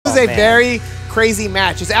is a very crazy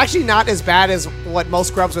match. It's actually not as bad as what most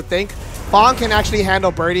scrubs would think. Fong can actually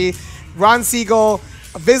handle Birdie. Ron Siegel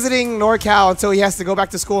visiting NorCal until he has to go back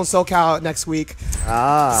to school in SoCal next week.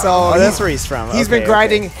 So that's where he's from. He's been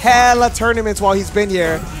grinding hella tournaments while he's been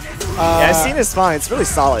here. Yeah, I've seen his Fong. It's really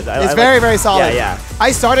solid. It's very, very solid. Yeah.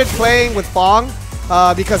 I started playing with Fong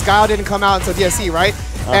because Guile didn't come out until DSC, right?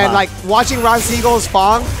 And like watching Ron Siegel's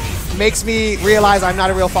Fong makes me realize I'm not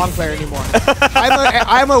a real Fong player anymore.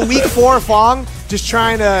 I'm a week 4 Fong just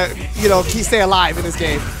trying to, you know, stay alive in this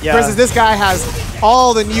game. Yeah. Versus this guy has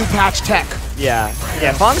all the new patch tech. Yeah.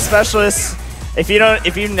 Fong specialists. If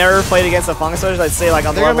you've never played against a Fong specialist, I'd say like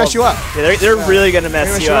on the level, gonna mess you up. Yeah, they're really gonna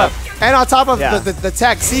mess you up. And on top of the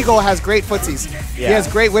tech, Siegel has great footsies. He has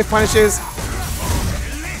great whiff punishes.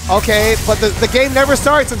 Okay, but the game never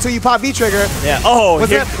starts until you pop V trigger. Yeah. Oh, was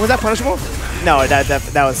that punishable? No, that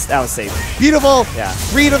was safe. Beautiful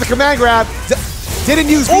read of the command grab. Didn't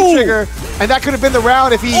use V trigger, and that could have been the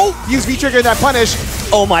round if he used V trigger in that punish.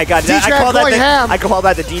 Oh my God! I call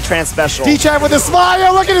that the D-Tran special. D-Tran with a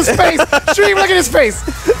smile. Look at his face. Stream, look at his face.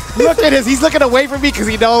 Look at his. He's looking away from me because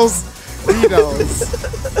he knows. He knows.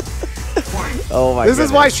 Oh my! This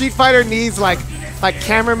is why Street Fighter needs like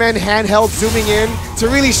cameramen handheld zooming in to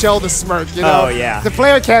really show the smirk. You know? Oh yeah. The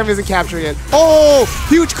player cam isn't capturing it. Oh,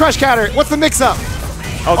 huge crush counter. What's the mix-up?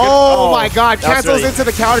 Oh my God! Cancels into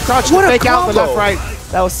the counter crouch. What a fake out combo. the left right.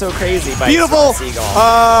 That was so crazy. By Beautiful,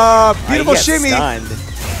 beautiful shimmy. Stunned.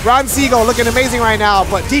 Ron Siegel looking amazing right now,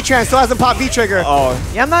 but D-Tran still hasn't popped V-Trigger.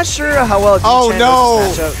 Oh, yeah, I'm not sure how well D-Tran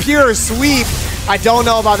does this matchup. Pure sweep. I don't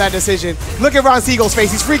know about that decision. Look at Ron Siegel's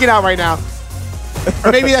face. He's freaking out right now.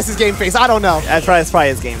 Or maybe that's his game face. I don't know. That's probably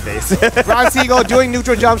his game face. Ron Siegel doing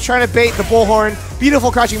neutral jumps, trying to bait the bullhorn.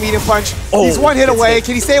 Beautiful crouching medium punch. He's one hit away.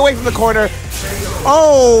 Can he stay away from the corner?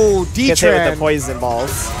 Oh, D-Tran. Gets hit with the poison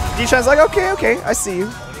balls. D-Tran's like, okay, I see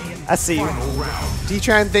you.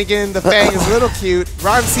 D-Tran thinking the Fang is a little cute.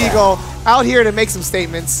 Ron Siegel out here to make some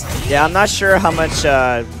statements. Yeah, I'm not sure how much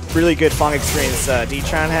really good Fong experience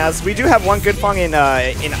D-Tran has. We do have one good Fong in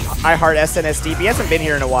iHeart SNSD, but he hasn't been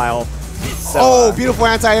here in a while. So, beautiful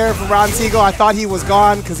anti-air from Ron Siegel. I thought he was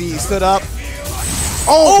gone because he stood up.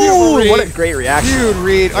 Oh, what a great reaction. Huge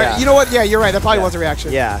read. Yeah. You know what? Yeah, you're right. That probably was a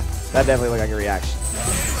reaction. Yeah, that definitely looked like a reaction.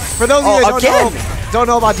 For those of you that don't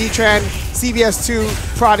know about D-Tran,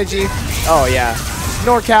 CBS2 prodigy. Oh, yeah.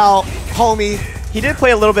 NorCal homie. He did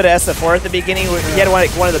play a little bit of SF4 at the beginning. He had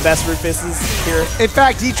one of the best Rufuses here. In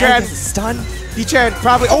fact, D-Tran... Stun. D-Tran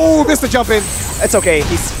probably... missed the jump in. It's okay.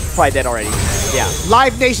 He's probably dead already. Yeah.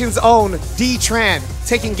 Live Nation's own D-Tran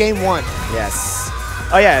taking game 1. Yes.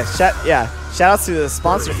 Oh, yeah. Shout out to the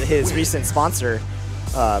sponsor, his recent sponsor,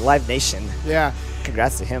 Live Nation. Yeah.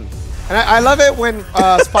 Congrats to him. And I love it when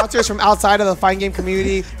sponsors from outside of the fighting game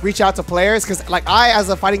community reach out to players, because like I, as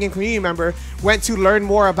a fighting game community member, went to learn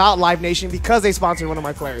more about Live Nation because they sponsored one of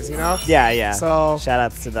my players, you know? Yeah. So shout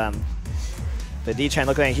out to them. The D-Tran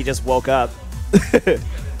looked like he just woke up.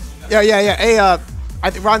 Yeah. Hey, I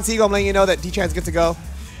think Ron Siegel, I'm letting you know that D-Tran's good to go.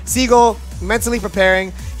 Siegel mentally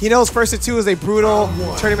preparing. He knows first to 2 is a brutal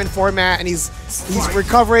tournament format, and he's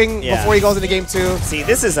recovering before he goes into game 2. See,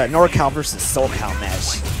 this is a NorCal versus SoCal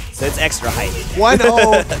match. So it's extra height.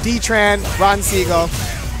 1-0 D-Tran, Ron Siegel.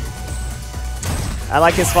 I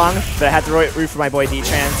like his Fong, but I have to root for my boy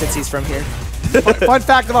D-Tran since he's from here. Fun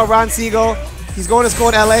fact about Ron Siegel, he's going to school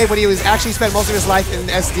in LA, but he was actually spent most of his life in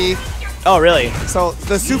SD. Oh, really? So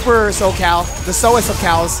the super SoCal, the SOAS of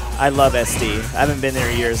cows. I love SD. I haven't been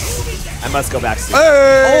there in years. I must go back soon.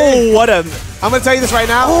 Hey! Oh, what a... I'm going to tell you this right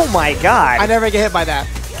now. Oh, my God. I never get hit by that.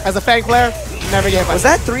 As a Fang player, never get hit by that. Was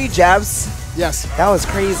that 3 jabs? Yes. That was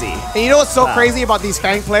crazy. And you know what's so crazy about these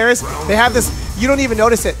Fang players? They have this, you don't even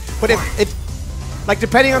notice it, but like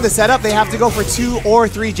depending on the setup, they have to go for 2 or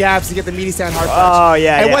 3 jabs to get the meaty stand hard punch. Oh,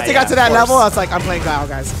 yeah, and once they got to that level, I was like, I'm playing Guile,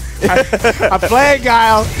 guys. I'm playing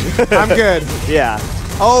Guile. I'm good. Yeah.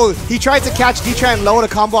 Oh, he tried to catch D-Tran low to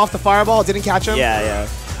combo off the fireball. Didn't catch him. Yeah.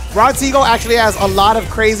 Ron Siegel actually has a lot of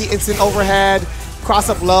crazy instant overhead,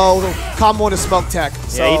 cross-up low, combo into smoke tech.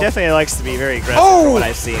 So, yeah, he definitely likes to be very aggressive from what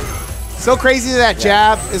I've seen. So crazy that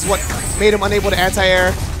jab is what made him unable to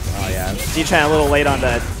anti-air. Oh, yeah. D-Tran a little late on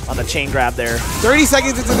the chain grab there. 30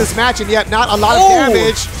 seconds into this match, and yet not a lot of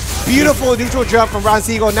damage. Beautiful neutral jump from Ron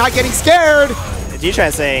Siegel, not getting scared.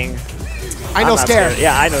 D-Tran saying, I know scare.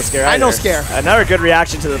 Yeah, I know scare. I know scare. Another good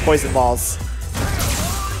reaction to the poison balls.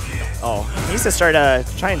 Oh, he needs to start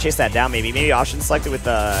trying to chase that down maybe. Maybe option select it with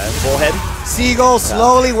the bullhead. Siegel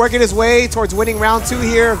slowly working his way towards winning round 2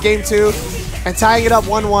 here of game 2 and tying it up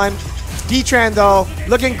 1-1. D-Tran, though,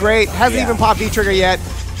 looking great. Hasn't even popped V-Trigger yet.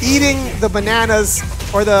 Eating the bananas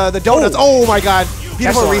or the donuts. Oh, my God.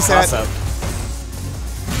 Beautiful reset.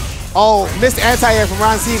 Oh, missed anti-air from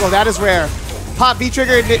Ron Siegel. That is rare. Pop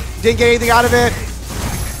V-trigger, didn't get anything out of it.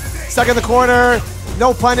 Stuck in the corner.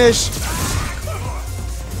 No punish.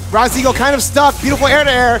 Ron Siegel kind of stuck. Beautiful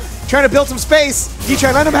air-to-air. Trying to build some space.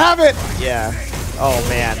 D-Tran, let him have it. Yeah. Oh,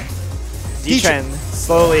 man. D-Tran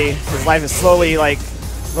slowly, his life is slowly, like,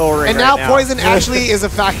 lowering and now poison actually is a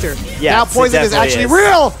factor. Yeah, now poison is actually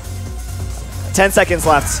real. 10 seconds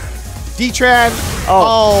left. D-Tran.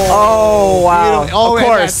 Oh, wow. Oh, of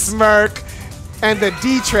course. And that smirk. And the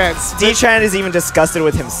D-Tran. D-Tran is even disgusted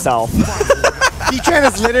with himself. D-Tran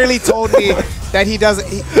has literally told me that he doesn't.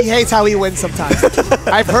 He hates how he wins sometimes.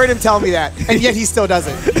 I've heard him tell me that, and yet he still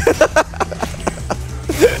doesn't.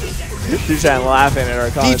 D-Tran laughing at our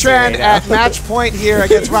comments. D-Tran at match point here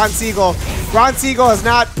against Ron Siegel. Ron Siegel has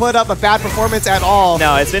not put up a bad performance at all.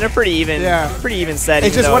 No, it's been a pretty even setting.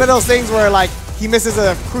 It's just one of those things where like he misses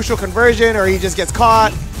a crucial conversion or he just gets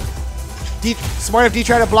caught. Smart of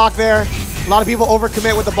D-Tran to block there. A lot of people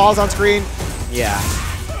overcommit with the balls on screen. Yeah.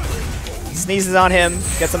 Sneezes on him,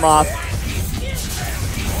 gets him off.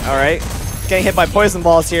 All right, getting hit by poison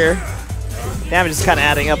balls here. Damage is kind of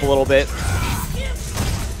adding up a little bit.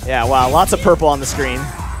 Yeah, wow, lots of purple on the screen.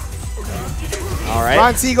 All right.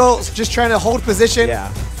 Ron Siegel just trying to hold position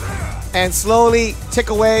and slowly tick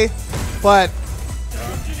away, but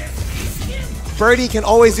Birdie can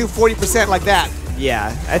always do 40% like that. Yeah,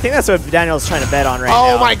 I think that's what Daniel's trying to bet on right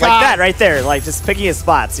now. Oh my God. Like that right there, like just picking his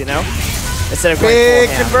spots, you know? Instead of going big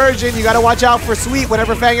full ham. conversion. You got to watch out for sweet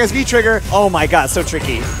whenever Fang has V-trigger. Oh my God, so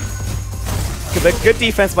tricky. Good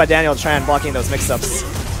defense by Daniel Tran blocking those mix-ups.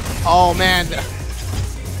 Oh man.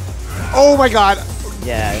 Oh my God.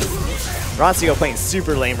 Yeah. Ron Siegel playing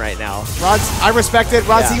super lame right now. I respect it.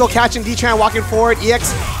 Ron Siegel catching D-Tran, walking forward.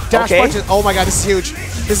 EX dash punches. Oh my God, this is huge.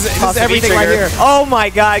 This is everything right here. Oh my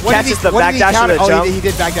God, catches the backdash with a jump. He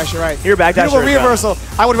did backdash, you're right. Your backdash. Beautiful reversal.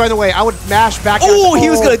 I would run away. I would mash backdash. Oh, he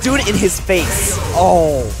was going to do it in his face.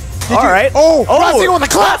 Oh. All right. Oh, Ron Siegel with the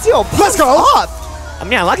clap. Let's go. I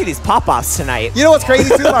mean, I like these pop-offs tonight. You know what's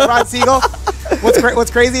crazy too about Ron Siegel?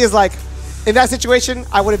 What's crazy is like, in that situation,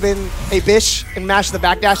 I would have been a bish and mashed the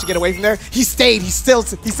backdash to get away from there. He stayed. He stood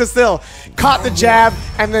still. Caught the jab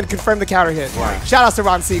and then confirmed the counter hit. Wow. Shout outs to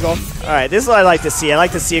Ron Siegel. All right, this is what I like to see. I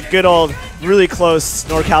like to see a good old, really close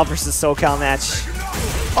NorCal versus SoCal match.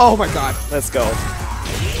 Oh my God. Let's go.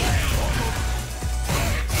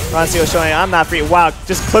 Ron Siegel showing I'm not free. Wow,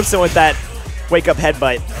 just clips him with that wake-up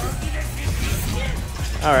headbutt.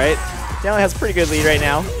 All right, Daniel has a pretty good lead right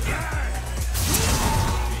now.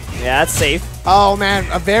 Yeah, that's safe. Oh man,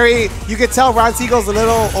 you could tell Ron Siegel's a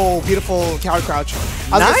little, beautiful counter crouch. I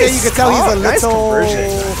was gonna say you could tell he's a little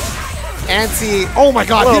antsy. Oh my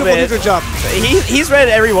God, beautiful neutral jump. He's read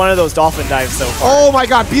every one of those dolphin dives so far. Oh my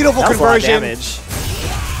God, beautiful conversion. Damage.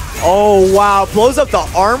 Oh wow, blows up the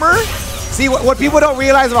armor? See, what people don't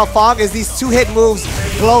realize about Fog is these two-hit moves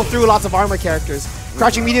blow through lots of armor characters.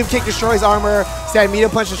 Crouching medium kick destroys armor. Stand medium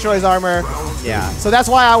punch destroys armor. Yeah. So that's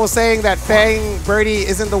why I was saying that Fang Birdie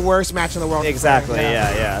isn't the worst match in the world. Exactly.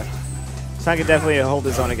 Yeah. Fang can definitely hold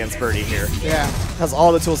his own against Birdie here. Yeah. Has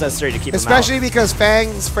all the tools necessary to keep him out. Especially because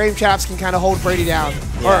Fang's frame traps can kind of hold Birdie down.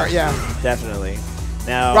 Yeah. Definitely.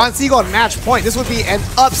 Now Ron Siegel at match point. This would be an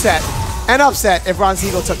upset. An upset if Ron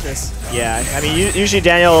Siegel took this. Yeah. I mean, usually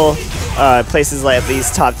Daniel places like at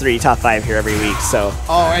least top 3, top 5 here every week. So.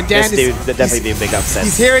 Oh, and Dan this would definitely be a big upset.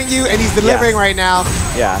 He's hearing you and he's delivering right now.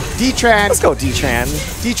 Yeah. D-Tran. Let's go D-Tran.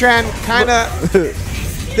 D-Tran kind of.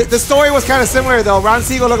 the story was kind of similar though. Ron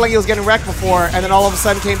Siegel looked like he was getting wrecked before, and then all of a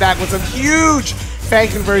sudden came back with some huge Fang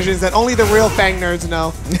conversions that only the real Fang nerds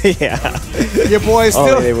know. Yeah. Your boy's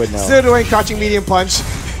still doing crouching medium punch.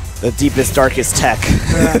 The deepest, darkest tech.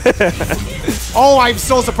 Oh, I'm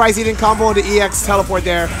so surprised he didn't combo into EX teleport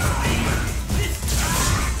there.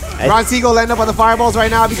 Ron Siegel ended up on the fireballs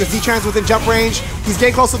right now because D-Tran's within jump range. He's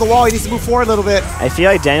getting close to the wall. He needs to move forward a little bit. I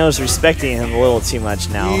feel like Daniel's respecting him a little too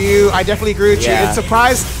much now. I definitely agree with you.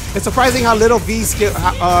 It's surprising how little V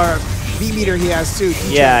meter he has too.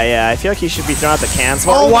 Yeah. I feel like he should be throwing out the cans.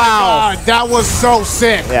 Oh wow, that was so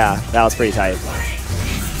sick. Yeah, that was pretty tight.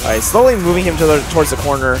 All right, slowly moving him towards the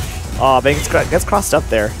corner. Oh, but he gets crossed up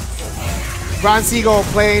there. Ron Siegel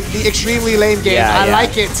playing the extremely lame game. I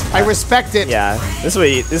like it. I respect it. Yeah, this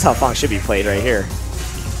is how Fang should be played right here.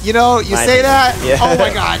 You know, you say that. Yeah. Oh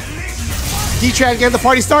my God. D-Tran getting the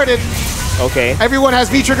party started. Okay. Everyone has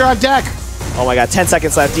V-trigger on deck. Oh my God, 10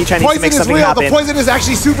 seconds left. D-Tran needs to make something happen. The poison is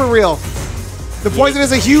actually super real. The poison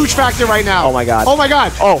is a huge factor right now. Oh my God. Oh my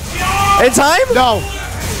God. Oh. In time? No.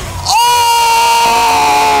 Oh!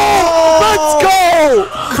 Let's go!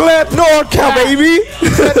 Clip NorCal, baby!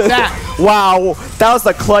 Clip that. Wow, that was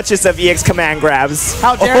the clutchest of EX command grabs.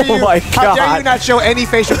 How dare you? My How dare you God. not show any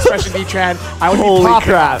facial expression, D-Tran? I would be Holy popping.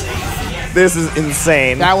 crap. This is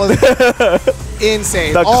insane. That was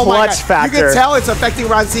insane. The oh my clutch God. factor. You can tell it's affecting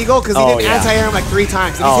Ron Siegel because he Oh, did yeah. anti-air him like 3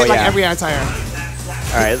 times. And he's hit like every anti-air.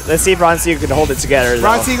 All right, let's see if Ron Siegel can hold it together.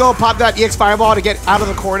 Ron though. Siegel popped that EX Fireball to get out of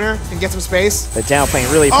the corner and get some space. The down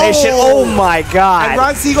playing really patient. Oh my God. And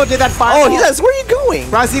Ron Siegel did that fireball. Oh, he does. Where are you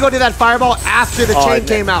going? Ron Siegel did that fireball after the chain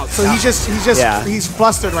came out. So he's he's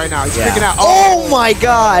flustered right now. He's freaking out. Oh my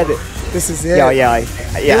God. This is it. Yeah. I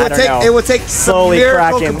don't know. It would take slowly some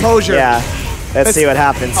miracle cracking. composure. Yeah. Let's see what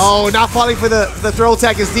happens. Oh, not falling for the throw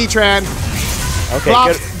tech is D-Tran.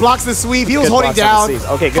 Okay, blocks the sweep. He was good holding blocks on down. the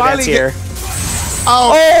sweep. Okay, good Finally dance here.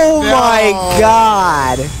 Oh, no. My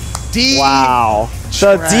God. D. Wow.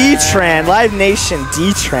 The D-Tran. Live Nation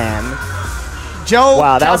D-Tran. Joe.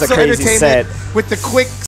 Wow, that was a Capsule crazy Entertainment set. with the quick